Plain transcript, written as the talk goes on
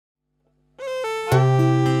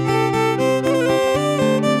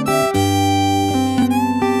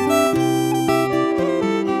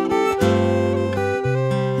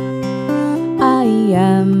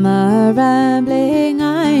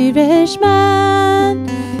man.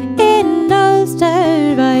 In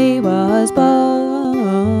Ulster I was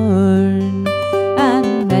born,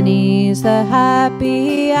 and many's the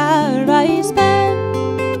happy hour I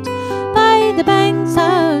spent by the banks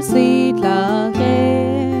of sweet Lough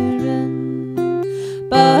Erne.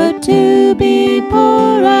 But to be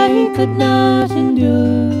poor I could not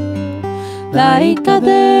endure, like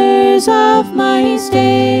others of my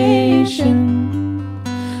station.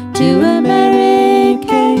 To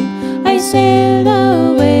America I sailed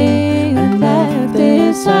away, and left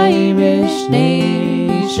this Irish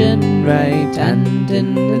nation. Right hand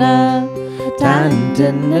in the na, hand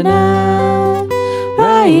in the na,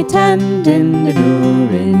 right hand in the door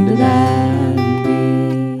in the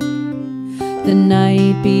dandy. The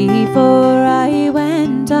night before I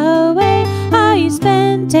went away, I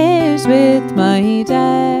spent tears with my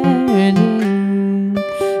darling.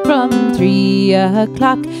 From 3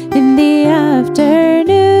 o'clock in the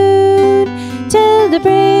afternoon till the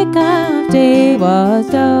break of day was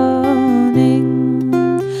dawning.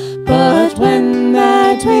 But when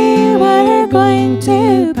that we were going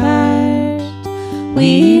to part,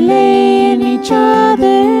 we lay in each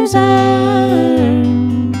other's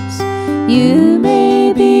arms. You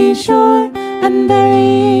may be sure, I'm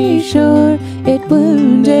very sure, it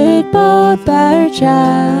wounded both our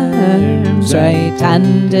charms. Right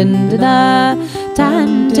hand in the na,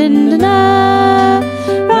 hand in the na,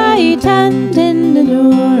 right hand in the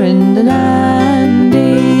door in the dandy.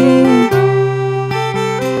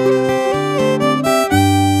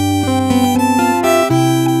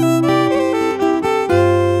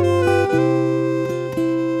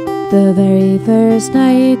 The very first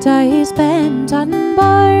night I spent on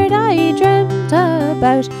board, I dreamt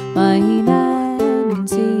about my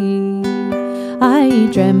Nancy. I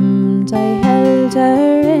dreamt I held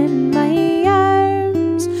her in my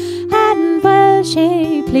arms, and well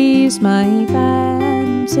she pleased my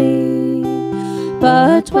fancy.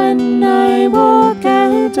 But when I woke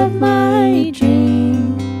out of my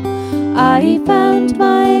dream, I found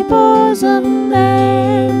my bosom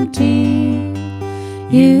empty.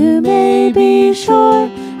 You may be sure,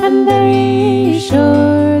 I'm very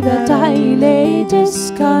sure, that I lay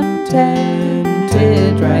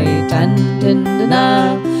discontented. Right hand in the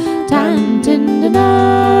na, hand in the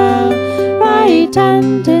na, right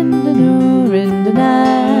hand in the door in the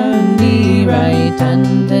dandy. Right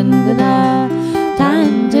hand in the na,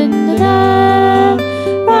 hand in the na,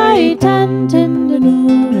 right hand in the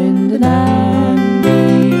door in the dandy.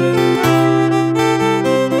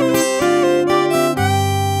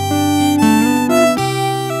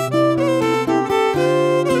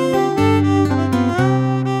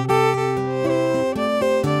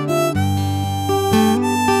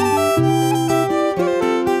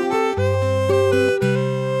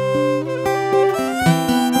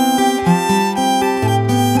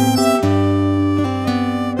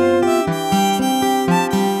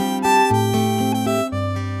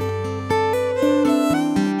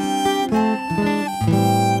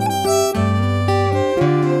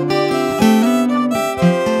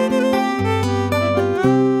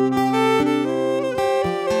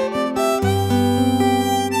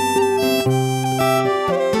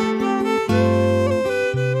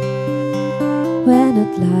 When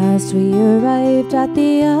at last we arrived at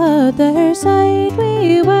the other side,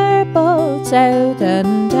 we were both south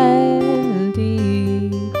and healthy.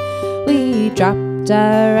 We dropped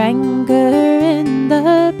our anchor in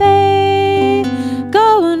the bay,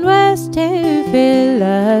 going west to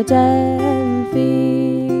Philadelphia.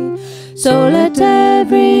 So let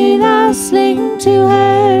every lass link to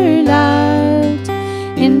her lad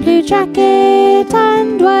in blue jacket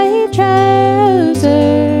and white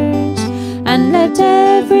trousers, and let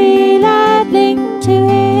every lad link to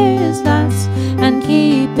his lass and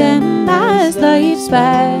keep them as life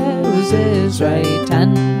spouses. Right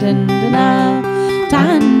hand in the na,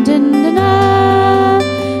 hand in the na,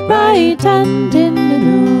 right hand in the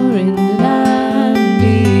door in the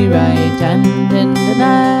dandy. Right hand in the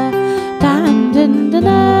na, hand in the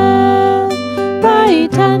na,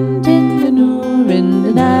 right hand in the door in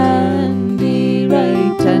the dandy.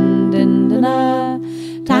 Right hand in the na,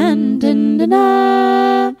 hand in the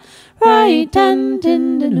na, right hand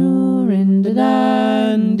in the door in the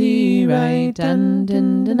dandy. Right hand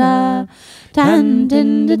in the na, hand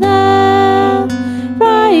in the na,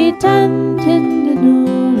 right hand in the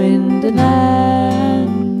door in the dandy.